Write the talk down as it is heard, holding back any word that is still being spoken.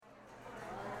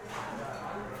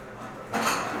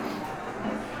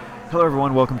Hello,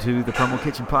 everyone. Welcome to the Promo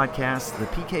Kitchen Podcast. The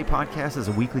PK Podcast is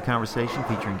a weekly conversation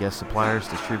featuring guest suppliers,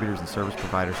 distributors, and service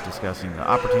providers discussing the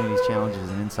opportunities, challenges,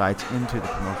 and insights into the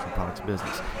promotional products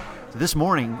business. So this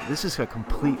morning, this is a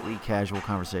completely casual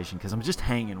conversation because I'm just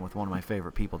hanging with one of my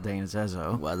favorite people, Dana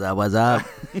Zezo. What's up?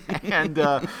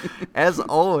 And as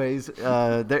always,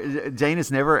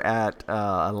 Dana's never at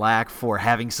a lack for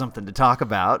having something to talk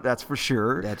about, that's for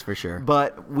sure. That's for sure.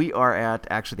 But we are at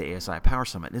actually the ASI Power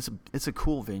Summit. It's a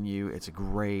cool venue. It's a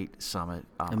great summit.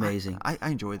 Amazing. I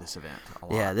enjoy this event a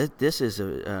lot. Yeah, this is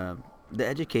the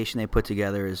education they put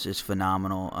together is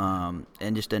phenomenal,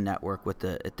 and just a network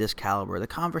at this caliber, the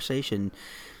conversation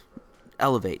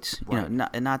elevates. Right.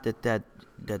 Not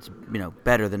that's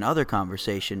better than other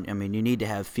conversation. I mean, you need to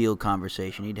have field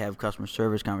conversation, you need to have customer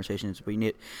service conversations,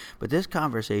 but this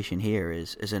conversation here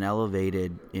is an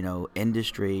elevated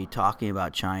industry talking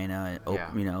about China, and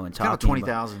talking it's kind of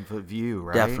 20,000 foot view,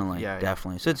 right?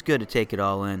 Definitely. So it's good to take it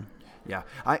all in. Yeah,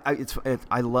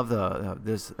 I love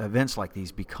this events like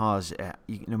these because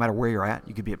no matter where you're at,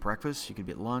 you could be at breakfast, you could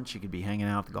be at lunch, you could be hanging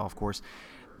out at the golf course.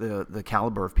 The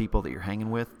caliber of people that you're hanging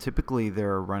with, typically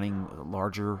they're running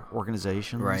larger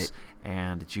organizations, right?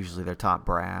 And it's usually their top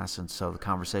brass, and so the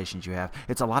conversations you have,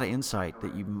 it's a lot of insight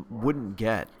that you wouldn't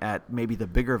get at maybe the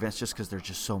bigger events just because there's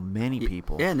just so many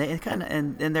people. Yeah,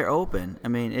 and they're open. I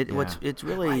mean, it's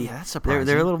really that's surprising.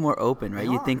 They're a little more open, right?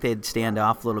 You'd think they'd stand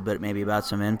off a little bit, maybe about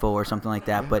some info or something like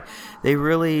that, but they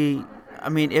really. I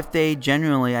mean, if they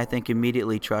genuinely, I think,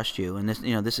 immediately trust you, and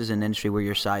this is an industry where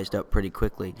you're sized up pretty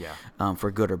quickly, for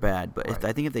good or bad. But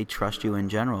I think if they trust you in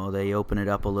general, they open it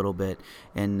up a little bit.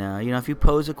 And if you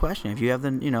pose a question, if you have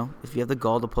the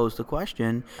gall to pose the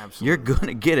question, Absolutely. You're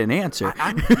gonna get an answer.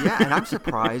 And I'm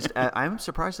surprised. I'm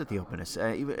surprised at the openness,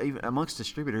 even amongst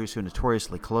distributors who are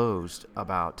notoriously closed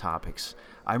about topics.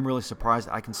 I'm really surprised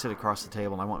I can sit across the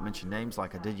table, and I won't mention names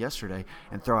like I did yesterday,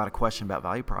 and throw out a question about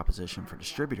value proposition for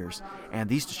distributors. And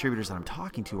these distributors that I'm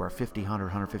talking to are $50,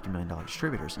 $100, $150 million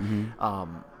distributors.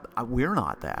 Mm-hmm. We're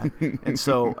not that. And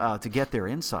so to get their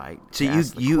insight. So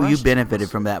you benefited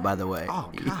from that, by the way.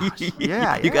 Oh, gosh.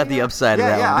 Yeah. You got the upside of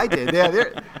that one. Yeah, I did.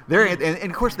 Yeah, they're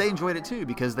and of course they enjoyed it too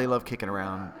because they love kicking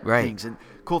around things. And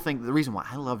cool thing, the reason why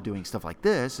I love doing stuff like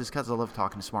this is because I love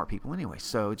talking to smart people anyway.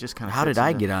 So it just kind of. How did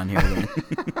I get on here then?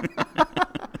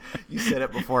 You said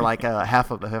it before like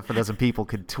half a dozen people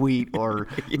could tweet or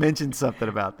mention something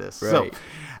about this. Right.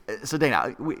 So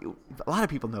Dana, a lot of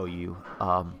people know you.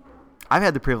 I've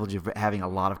had the privilege of having a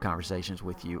lot of conversations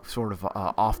with you, sort of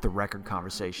off-the-record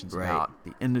conversations about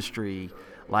the industry,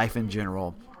 life in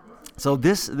general. So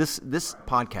this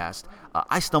podcast,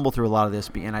 I stumble through a lot of this,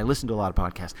 and I listen to a lot of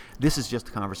podcasts. This is just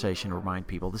a conversation to remind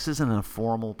people. This isn't a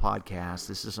formal podcast.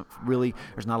 This isn't really.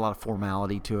 There's not a lot of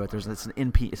formality to it. It's not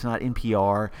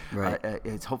NPR.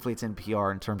 Right. Hopefully it's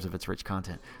NPR in terms of its rich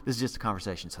content. This is just a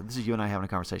conversation. So this is you and I having a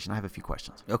conversation. I have a few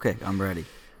questions. Okay, I'm ready.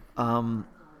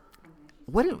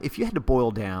 What if you had to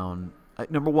boil down?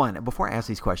 Number one, before I ask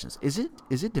these questions, is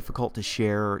it difficult to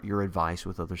share your advice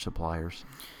with other suppliers?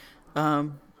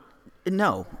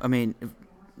 No, I mean,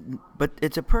 but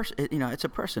it's a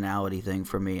personality thing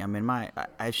for me. I mean,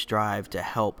 I strive to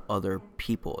help other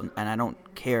people, and I don't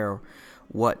care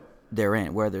what they're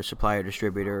in, whether they're supplier,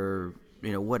 distributor,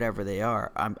 whatever they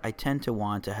are. I tend to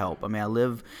want to help. I mean, I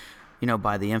live,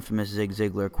 by the infamous Zig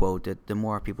Ziglar quote that the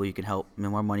more people you can help, the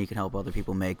more money you can help other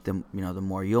people make, the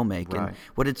more you'll make. Right.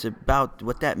 And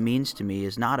what that means to me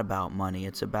is not about money.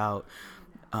 It's about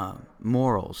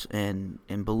morals and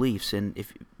beliefs, and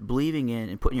if believing in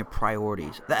and putting your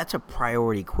priorities. That's a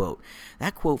priority quote.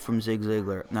 That quote from Zig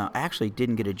Ziglar. Now, I actually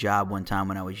didn't get a job one time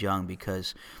when I was young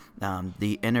because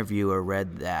the interviewer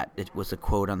read that. It was a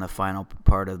quote on the final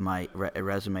part of my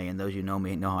resume, and those who know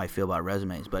me know how I feel about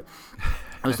resumes, but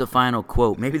it was the final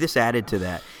quote. Maybe this added to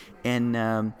that.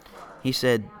 And he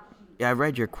said, I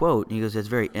read your quote, and he goes, "It's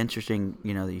very interesting,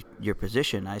 your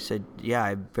position." I said, "Yeah,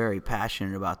 I'm very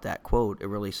passionate about that quote. It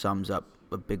really sums up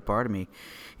a big part of me."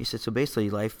 He said, "So basically,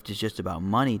 life is just about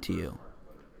money to you."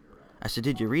 I said,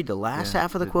 "Did you read the last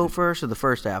half of the quote first or the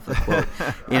first half of the quote?"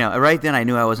 Right then I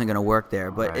knew I wasn't going to work there.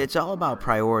 But It's all about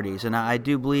priorities, and I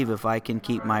do believe if I can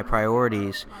keep my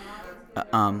priorities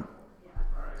on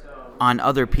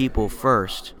other people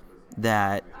first,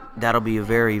 that'll be a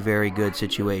very, very good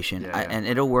situation, and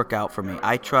it'll work out for me.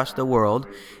 I trust the world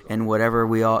and whatever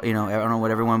we all, I don't know what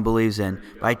everyone believes in,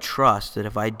 but I trust that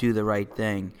if I do the right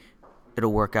thing,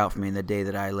 it'll work out for me. And the day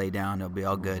that I lay down, it'll be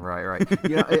all good. Right.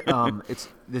 It's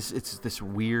this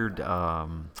weird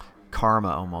karma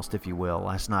almost, if you will.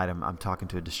 Last night I'm talking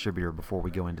to a distributor before we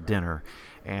go into dinner,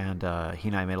 and he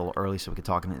and I made a little early so we could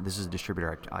talk. And this is a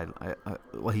distributor.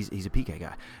 Well, he's a PK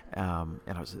guy,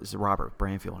 and it's Robert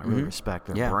Branfield. I really respect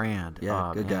their brand.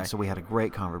 Yeah, good guy. So we had a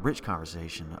great, rich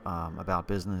conversation about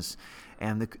business.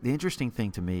 And the interesting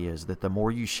thing to me is that the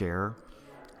more you share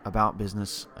about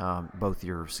business, both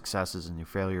your successes and your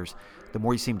failures, the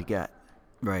more you seem to get.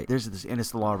 Right. There's this, and it's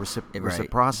the law of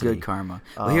reciprocity. Good karma.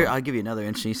 Well, here I'll give you another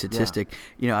interesting statistic.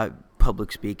 I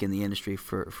public speak in the industry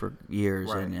for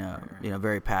years, and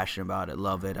very passionate about it.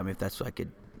 Love it. I mean, if that's what I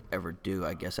could ever do,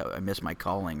 I guess I miss my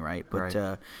calling, right?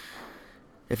 But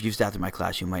if you've sat through my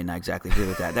class, you might not exactly agree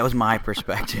with that. That was my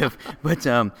perspective. But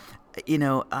the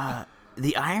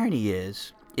irony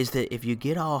is that if you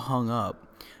get all hung up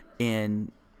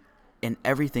in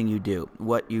everything you do,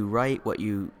 what you write, what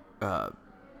you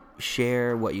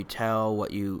share, what you tell,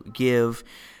 what you give,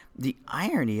 the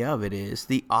irony of it is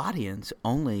the audience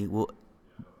only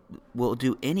will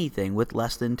do anything with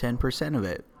less than 10% of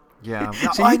it. Yeah,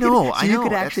 so you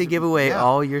could actually give away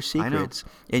all your secrets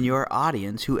in your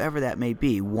audience, whoever that may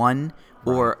be, one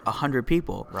or 100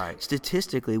 people. Right.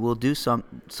 Statistically, will do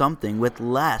something with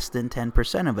less than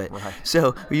 10% of it. Right.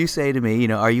 So you say to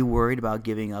me, are you worried about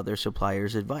giving other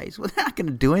suppliers advice? Well, they're not going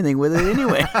to do anything with it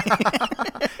anyway.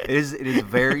 It is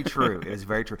very true. It is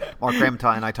very true. Mark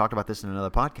Ramtai and I talked about this in another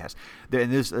podcast.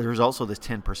 There's also this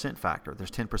 10% factor.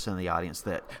 There's 10% of the audience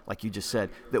that, like you just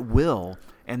said, that will,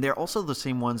 and they're also the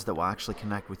same ones that will actually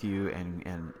connect with you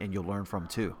and you'll learn from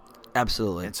too.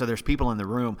 Absolutely. And so there's people in the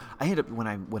room. I end up when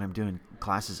I'm doing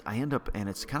classes, and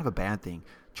it's kind of a bad thing,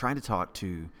 trying to talk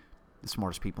to the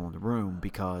smartest people in the room,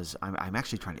 because I'm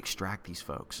actually trying to extract these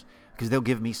folks, because they'll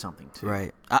give me something too.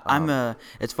 Right.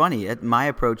 It's funny. My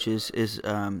approach is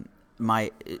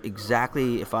my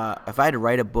exactly if I had to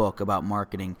write a book about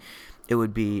marketing, it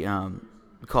would be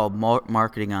called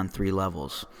Marketing on 3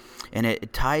 Levels, and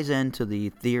it ties into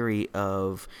the theory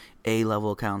of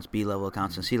A-level accounts, B-level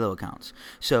accounts, and C-level accounts.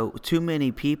 So too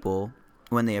many people,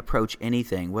 when they approach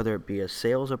anything, whether it be a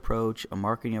sales approach, a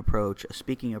marketing approach, a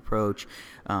speaking approach,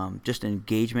 just an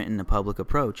engagement in the public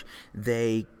approach,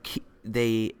 they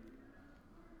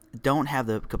don't have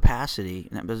the capacity,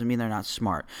 and that doesn't mean they're not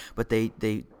smart, but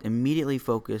they immediately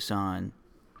focus on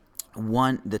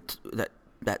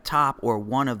that top or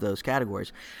one of those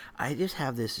categories. I just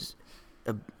have this,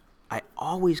 I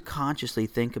always consciously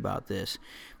think about this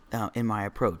in my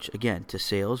approach, again, to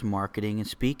sales, marketing, and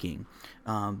speaking,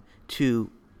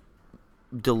 to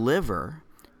deliver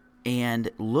and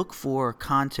look for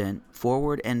content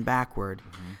forward and backward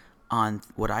on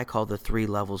what I call the 3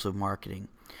 levels of marketing.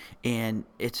 And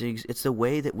it's the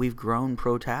way that we've grown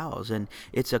Pro Towels, and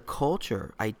it's a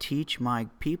culture. I teach my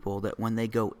people that when they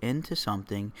go into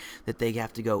something, that they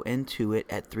have to go into it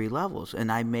at 3 levels,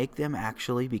 and I make them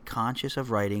actually be conscious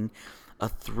of writing a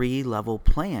 3-level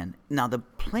plan. Now the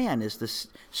plan is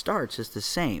the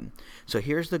same. So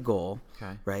here's the goal,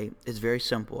 right? It's very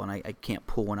simple, and I can't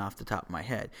pull one off the top of my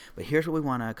head. But here's what we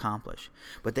want to accomplish.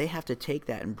 But they have to take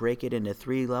that and break it into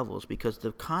 3 levels, because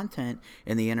the content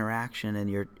and the interaction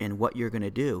and what you're going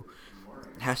to do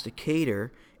has to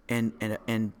cater and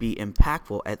be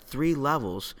impactful at 3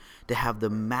 levels to have the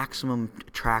maximum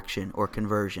traction or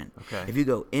conversion. Okay. If you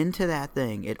go into that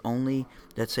thing at only,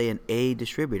 let's say, an A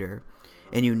distributor,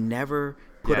 and you never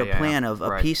put a plan of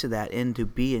a piece of that into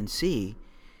B and C,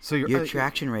 so your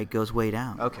traction rate goes way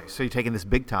down. Okay, so you're taking this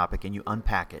big topic and you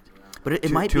unpack it. But it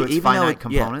might be, even though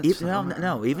components.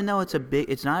 Even though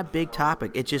it's not a big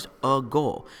topic. It's just a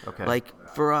goal. Okay. Like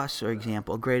for us, for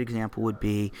example, a great example would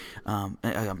be,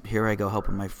 here I go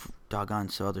helping my doggone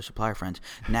other supplier friends,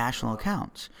 national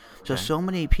accounts. So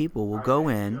many people will go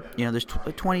in. There's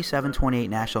 27, 28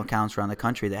 national accounts around the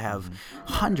country that have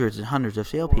hundreds and hundreds of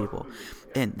salespeople.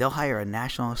 And they'll hire a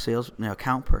national sales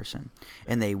account person,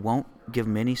 and they won't give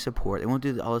them any support. They won't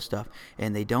do all this stuff,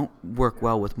 and they don't work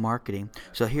well with marketing.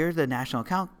 So here, the national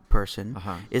account person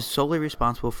is solely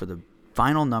responsible for the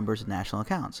final numbers of national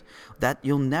accounts. That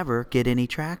you'll never get any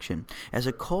traction. As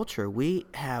a culture, we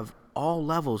have all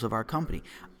levels of our company.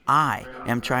 I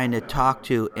am trying to talk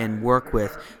to and work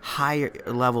with higher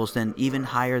levels than even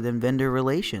higher than vendor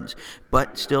relations,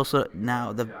 but still, so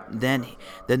now then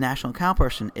the national account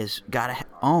person is got to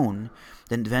own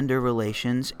the vendor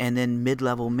relations and then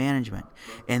mid-level management,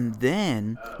 and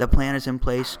then the plan is in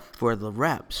place for the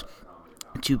reps.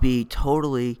 to be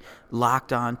totally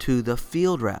locked on to the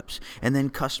field reps, and then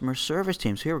customer service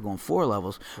teams. Here we're going 4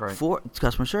 levels. Right.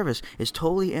 Customer service is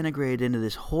totally integrated into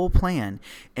this whole plan,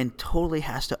 and totally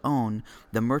has to own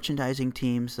the merchandising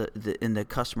teams in the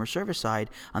customer service side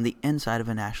on the inside of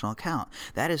a national account.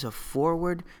 That is a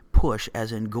forward push,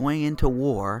 as in going into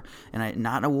war, and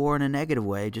not a war in a negative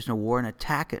way, just a war and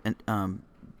attack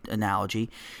analogy.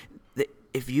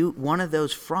 If one of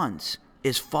those fronts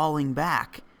is falling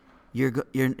back, you're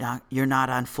not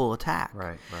on full attack.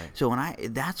 Right. So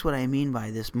that's what I mean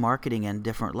by this marketing and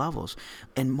different levels.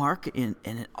 And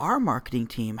our marketing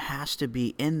team has to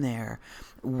be in there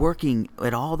working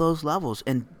at all those levels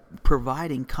and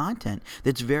providing content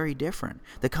that's very different.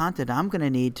 The content I'm going to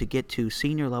need to get to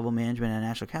senior level management and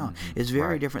national account is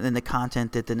very different than the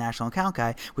content that the national account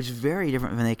guy, which is very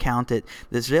different than the account that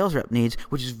the sales rep needs,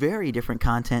 which is very different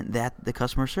content that the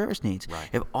customer service needs. Right.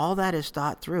 If all that is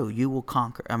thought through, you will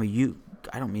conquer.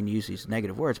 I don't mean to use these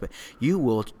negative words, but you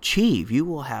will achieve. You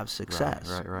will have success.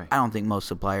 Right. I don't think most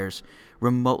suppliers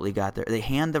remotely got there. They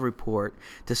hand the report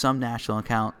to some national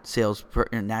account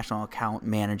national account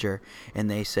manager, and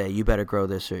they say, "You better grow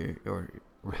this, or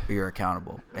you're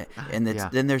accountable." And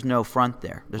then there's no front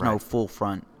there. There's no full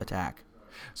front attack.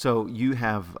 So you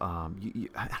have, I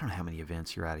don't know how many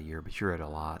events you're at a year, but you're at a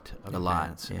lot of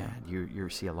events. Yeah. And you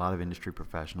see a lot of industry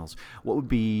professionals. What would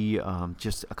be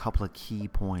just a couple of key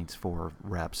points for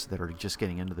reps that are just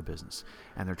getting into the business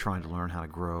and they're trying to learn how to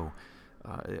grow?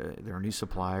 They're a new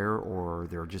supplier, or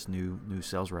they're just new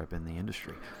sales rep in the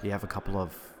industry. You have a couple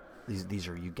of these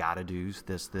are you gotta do's.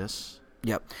 This.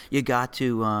 Yep, you got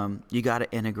to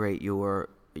integrate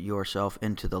yourself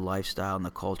into the lifestyle and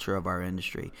the culture of our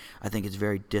industry. I think it's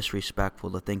very disrespectful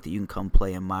to think that you can come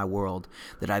play in my world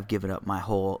that I've given up my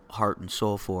whole heart and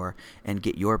soul for and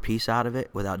get your piece out of it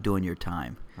without doing your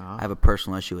time. I have a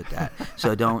personal issue with that.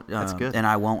 So don't. That's good. And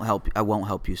I won't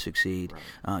help you succeed.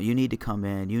 Right. You need to come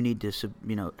in. You need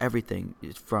to, everything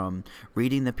from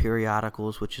reading the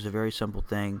periodicals, which is a very simple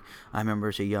thing. I remember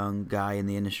as a young guy in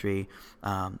the industry,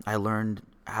 I learned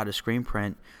how to screen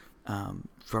print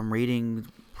from reading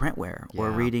printware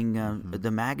or reading the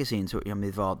magazines.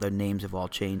 Their names have all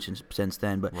changed since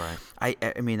then. But I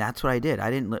mean, that's what I did.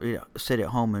 I didn't sit at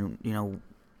home and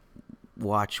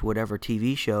watch whatever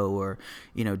TV show or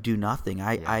do nothing.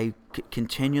 I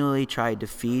continually tried to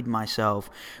feed myself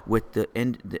with the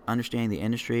understanding the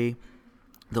industry,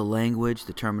 the language,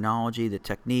 the terminology, the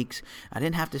techniques. I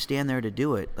didn't have to stand there to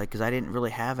do it, because I didn't really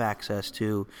have access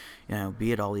to,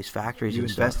 be at all these factories. You and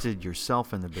invested stuff.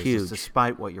 yourself in the business, Huge.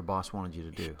 Despite what your boss wanted you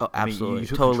to do. Oh, absolutely. You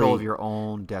took Totally. control of your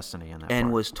own destiny in that. And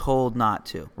part. was told not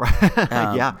to.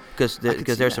 Right. Because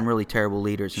there's some really terrible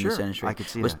leaders in this industry. I could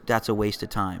see that. That's a waste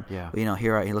of time. Yeah.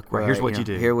 Here's what you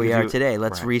do. Here we are today.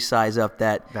 Let's resize up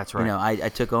that. That's right. I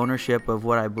took ownership of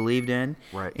what I believed in.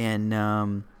 Right.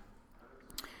 And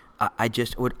I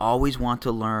just would always want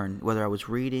to learn, whether I was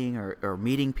reading or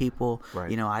meeting people.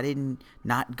 Right. I didn't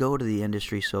not go to the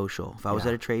industry social. If I was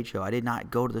at a trade show, I did not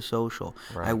go to the social.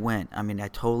 Right. I went. I mean, I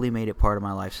totally made it part of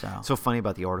my lifestyle. So funny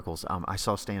about the articles. I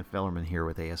saw Stan Fellerman here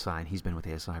with ASI, and he's been with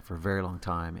ASI for a very long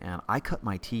time. And I cut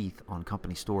my teeth on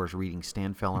company stores reading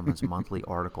Stan Fellerman's monthly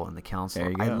article in the Counselor.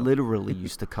 There you go. I literally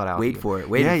used to cut out. Wait for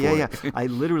it. I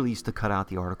literally used to cut out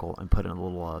the article and put it in a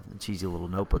little cheesy little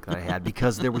notebook that I had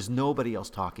because there was nobody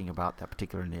else talking about that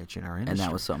particular niche in our industry. And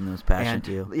that was something that was passionate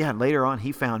to you. Yeah, later on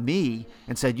he found me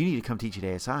and said, "You need to come teach at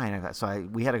ASI."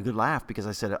 And we had a good laugh because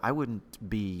I said, I wouldn't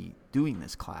be doing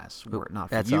this class were it not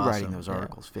for you writing those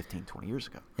articles 15, 20 years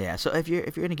ago. Yeah, so if you're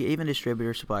going to get even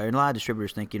distributor, supplier, and a lot of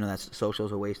distributors think, that's social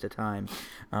is a waste of time.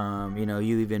 You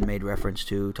even made reference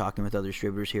to talking with other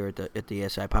distributors here at the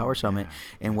ASI Power Summit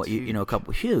and what a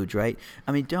couple huge, right?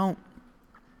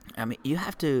 You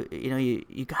have to,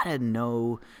 you got to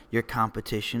know your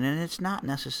competition, and it's not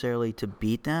necessarily to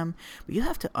beat them, but you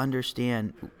have to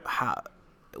understand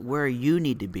where you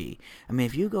need to be.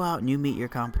 If you go out and you meet your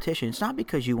competition, it's not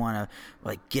because you want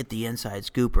to get the inside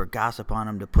scoop or gossip on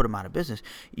them to put them out of business.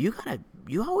 You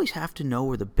always have to know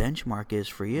where the benchmark is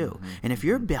for you. Mm-hmm. And if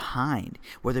you're behind,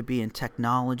 whether it be in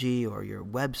technology or your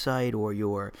website or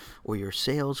your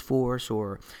sales force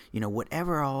or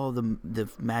whatever all the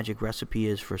magic recipe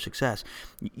is for success,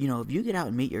 if you get out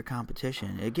and meet your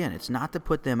competition, again, it's not to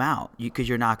put them out because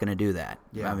you're not going to do that.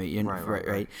 Yeah,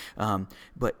 right.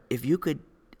 But if you could.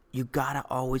 You got to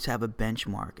always have a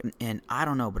benchmark. And I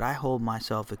don't know, but I hold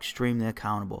myself extremely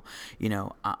accountable.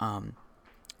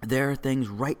 there are things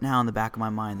right now in the back of my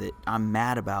mind that I'm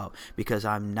mad about because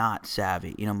I'm not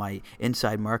savvy. My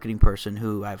inside marketing person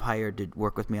who I've hired to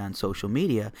work with me on social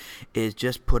media is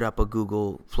just put up a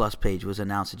Google Plus page, was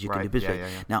announced that you can do business.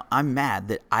 Yeah. Now, I'm mad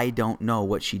that I don't know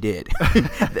what she did.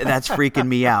 That's freaking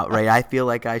me out, right? I feel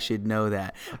like I should know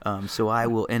that. So I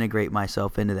will integrate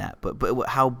myself into that. But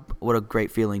what a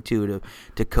great feeling, too,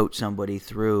 to coach somebody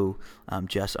through.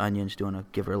 Jess Onion's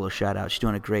give her a little shout out. She's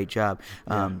doing a great job.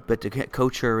 But to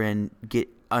coach her and get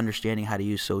understanding how to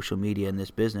use social media in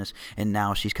this business, and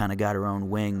now she's kind of got her own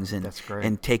wings and That's great.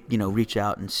 and reach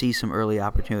out and see some early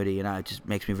opportunity, and it just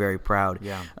makes me very proud.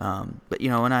 Yeah. But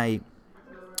and I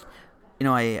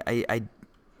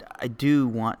do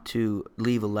want to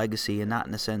leave a legacy, and not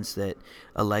in the sense that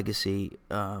a legacy.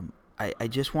 I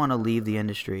just want to leave the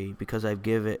industry because I've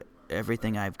given it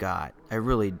everything I've got. I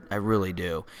really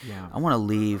do. Yeah. I want to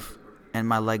leave, and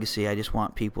my legacy, I just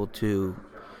want people to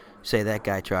say that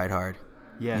guy tried hard.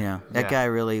 Yeah. That guy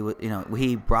really,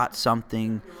 he brought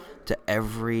something to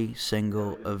every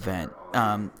single event.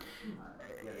 And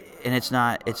it's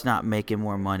not making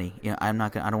more money. I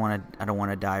don't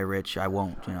want to die rich. I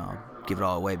won't, I'll give it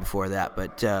all away before that.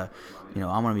 But I'm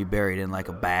going to be buried in like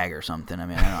a bag or something. I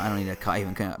mean, I don't need to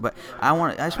even. But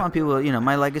I just want people.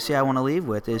 My legacy I want to leave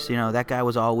with is, that guy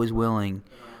was always willing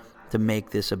to make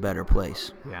this a better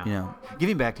place. Yeah.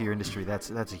 Giving back to your industry, that's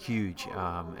a huge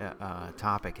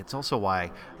topic. It's also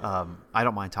why I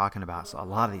don't mind talking about a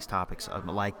lot of these topics,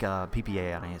 like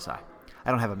PPA on ASI. I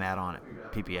don't have a mat on it,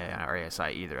 PPA or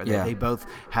ASI either. They both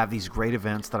have these great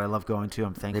events that I love going to.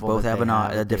 I'm thankful. They both have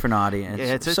a different audience.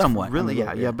 It's somewhat. Really,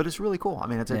 but it's really cool. I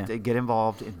mean, get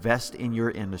involved, invest in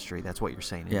your industry. That's what you're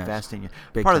saying. Yes. Invest in your.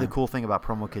 Big Part time. of the cool thing about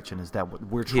Promo Kitchen is that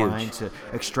we're trying to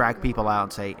extract people out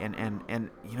and say, and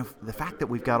the fact that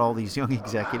we've got all these young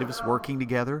executives working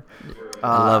together.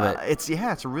 I love it. It's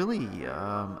really.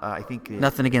 I think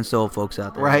nothing against the old folks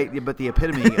out there. Right, but the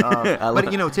epitome of.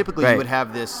 But typically right. you would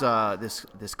have this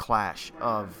clash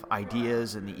of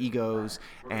ideas and the egos,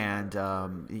 and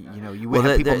you would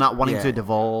have people not wanting to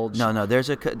divulge. No, there's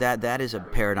that is a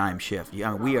paradigm shift.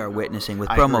 We are witnessing with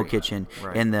I Promo agree. Kitchen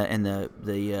Right. and the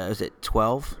is it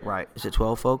 12? Right. Is it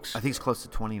 12 folks? I think it's close to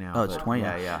 20 now. Oh, it's but 20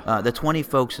 yeah, now. Yeah. The 20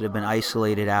 folks that have been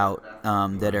isolated out,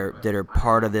 that are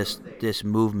part of this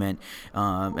movement.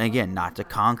 And again, not to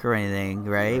conquer anything,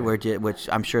 right? Which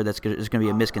I'm sure there's going to be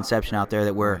a misconception out there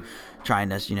that we're trying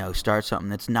to start something.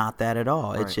 That's not that at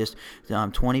all. Right. It's just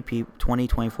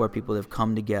 24 people that have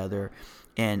come together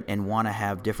and want to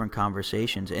have different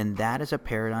conversations, and that is a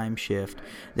paradigm shift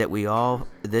that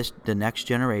the next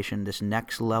generation, this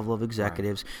next level of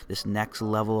executives, this next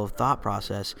level of thought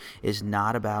process is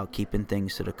not about keeping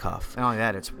things to the cuff. Not only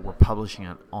that, we're publishing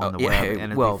it on the web,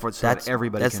 and that's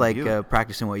everybody. That's can like view it.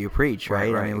 practicing what you preach,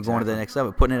 right? Right, I mean, we're going to the next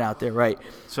level, putting it out there, right?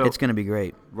 So it's going to be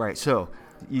great. Right. So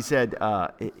you said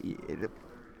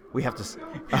we have to.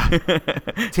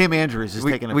 Tim Andrews is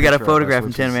taking a We got a picture of photograph us,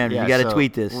 from Tim Andrews. yeah, You got to so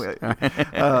tweet this.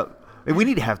 We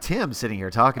need to have Tim sitting here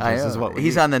talking to us. Is what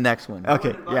He's on the next one.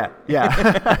 Okay. Yeah.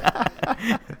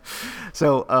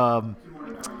 So,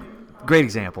 great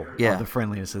example of the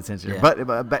friendliness of this engineer.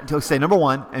 Yeah. But to say number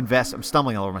one, invest. I'm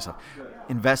stumbling all over myself.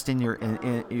 Invest in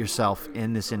yourself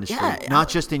in this industry, not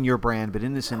just in your brand, but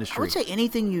in this industry. I would say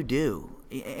anything you do.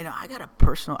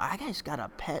 I just got a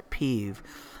pet peeve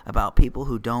about people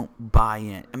who don't buy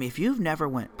in. I mean, if you've never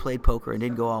played poker and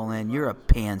didn't go all in, you're a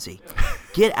pansy.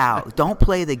 Get out. Don't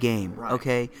play the game. Right.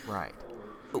 Okay. Right.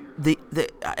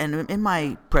 And in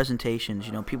my presentations,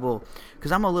 people,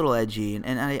 because I'm a little edgy,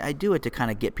 and I do it to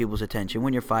kind of get people's attention.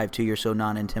 When you're 5'2", you're so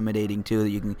non-intimidating too that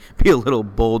you can be a little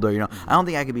bolder. I don't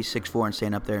think I could be 6'4" and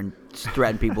stand up there and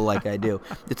threaten people like I do.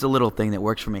 It's a little thing that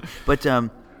works for me. But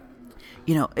the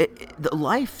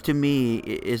life to me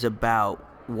is about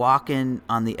walking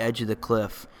on the edge of the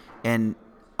cliff and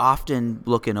often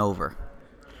looking over,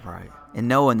 Right. and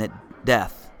knowing that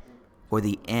death or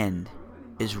the end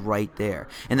is right there.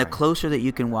 And the closer that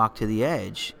you can walk to the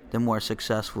edge, the more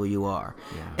successful you are.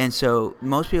 Yeah. And so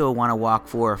most people want to walk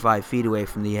 4 or 5 feet away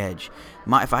from the edge.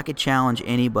 If I could challenge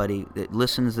anybody that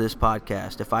listens to this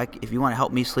podcast, if you want to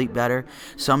help me sleep better,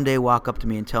 someday walk up to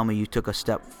me and tell me you took a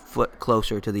foot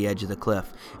closer to the edge of the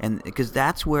cliff, and because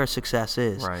that's where success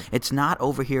is. Right. It's not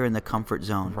over here in the comfort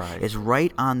zone. Right. It's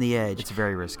right on the edge. It's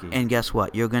very risky. And guess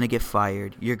what? You're gonna get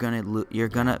fired.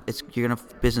 Business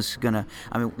is gonna.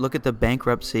 I mean, look at the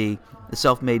bankruptcy. The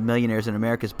self-made millionaires in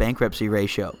America's bankruptcy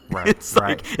ratio. Right. It's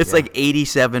like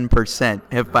 87%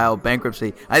 have filed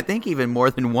bankruptcy. I think even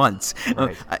more than once.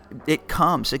 Right.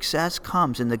 Success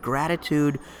comes, and the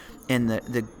gratitude and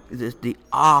the the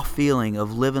awe feeling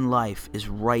of living life is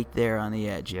right there on the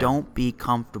edge. Yeah. Don't be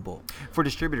comfortable. For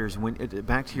distributors,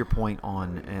 back to your point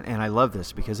on, and I love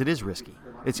this because it is risky.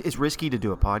 It's risky to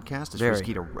do a podcast. It's Very.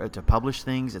 risky to publish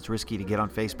things. It's risky to get on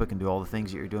Facebook and do all the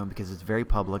things that you're doing because it's very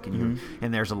public, and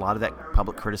and there's a lot of that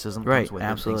public criticism that Right, comes with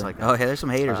absolutely. it. Things like that. Oh, hey, there's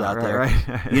some haters out there.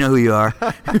 Right. You know who you are.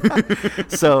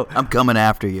 So I'm coming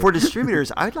after you. for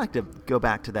distributors, I'd like to go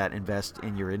back to that invest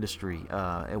in your industry.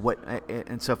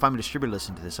 And so if I'm a distributor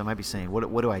listening to this, I might be saying,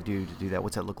 what do I do to do that?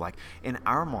 What's that look like? In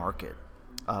our market,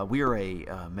 we are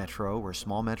a metro. We're a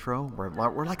small metro.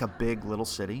 We're like a big little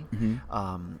city.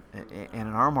 And in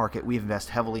our market, we invest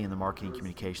heavily in the marketing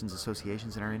communications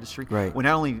associations in our industry. Right. We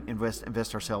not only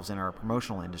invest ourselves in our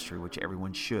promotional industry, which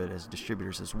everyone should as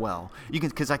distributors as well.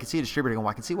 Because I can see a distributor going,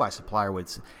 well, I can see why a supplier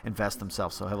would invest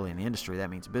themselves so heavily in the industry. That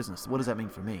means business. What does that mean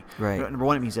for me? Right. Number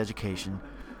one, it means education.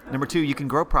 Number two, you can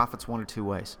grow profits one or two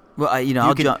ways. Well, I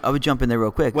would jump in there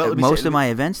real quick. Well, let me Most say- of my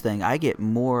events thing, I get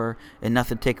more, and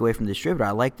nothing to take away from the distributor.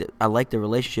 I like the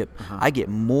relationship. I get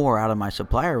more out of my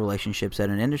supplier relationships at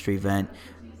an industry event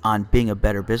on being a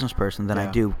better business person than I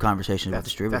Yeah. do conversations with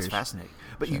distributors. That's fascinating.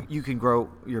 But you can grow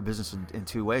your business in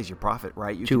two ways. Your profit,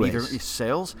 right? You Two can ways. either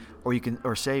sales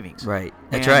or savings. Right.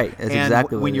 That's right. That's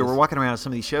exactly what when it you're is. walking around at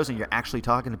some of these shows and you're actually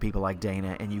talking to people like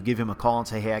Dana, and you give him a call and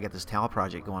say, "Hey, I got this talent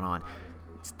project going on."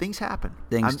 Things happen.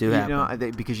 Things do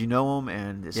happen. Because you know them,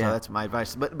 and so Yeah. that's my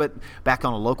advice. But back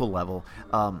on a local level,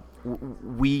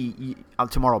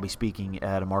 tomorrow I'll be speaking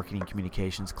at a marketing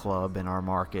communications club in our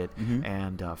market,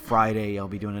 and Friday I'll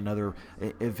be doing another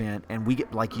event. And we get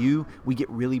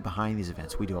really behind these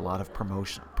events. We do a lot of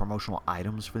promotional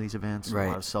items for these events, Right. a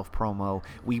lot of self promo.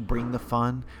 We bring the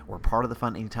fun. We're part of the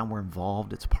fun. Anytime we're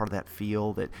involved, it's part of that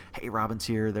feel that, hey, Robin's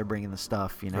here. They're bringing the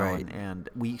stuff, Right. and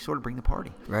we sort of bring the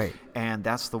party. Right. And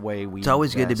that's the way we. It's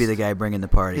always good to be the guy bringing the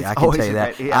party. It's I can always tell you the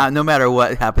that. guy, yeah. No matter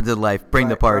what happens in life, bring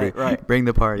the party. Right. Bring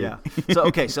the party. Yeah. So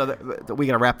okay. So we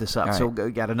got to wrap this up. All So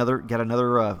right. got another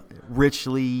rich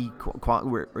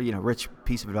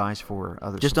piece of advice for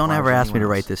others. Just don't ever ask me to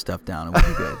write this stuff down. It will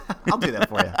be good. I'll do that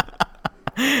for you.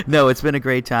 No, it's been a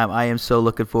great time. I am so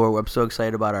looking forward. I'm so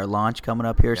excited about our launch coming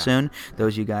up here soon.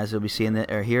 Those of you guys that will be seeing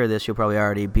that or hear this, you'll probably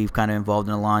already be kind of involved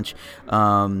in the launch.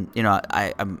 I'm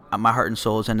my heart and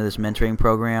soul is into this mentoring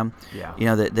program.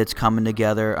 Yeah. That's coming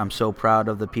together. I'm so proud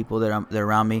of the people that are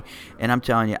around me, and I'm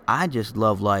telling you, I just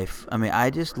love life. I mean,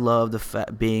 I just love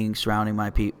being surrounding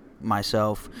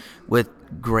myself with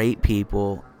great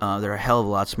people that are a hell of a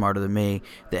lot smarter than me,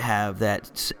 that have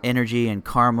that energy and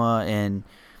karma, and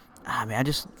I mean,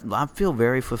 I feel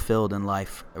very fulfilled in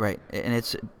life, right? And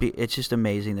it's just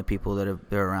amazing the people that are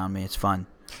around me. It's fun.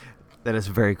 That is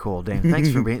very cool, Dane.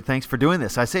 Thanks for doing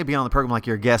this. I say being on the program like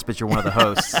you're a guest, but you're one of the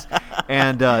hosts.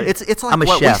 And it's like I'm a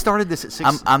chef. We started this at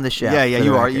 6. I'm the chef. Yeah,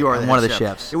 you are. I'm one of the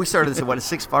chefs. We started this at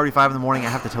 6:45 in the morning. I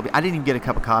have to tell you, I didn't even get a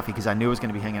cup of coffee because I knew I was going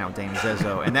to be hanging out with Dane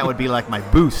Zezzo, and that would be like my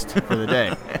boost for the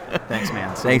day. Thanks,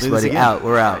 man. So Thanks, we'll do this buddy. again.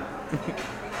 We're out.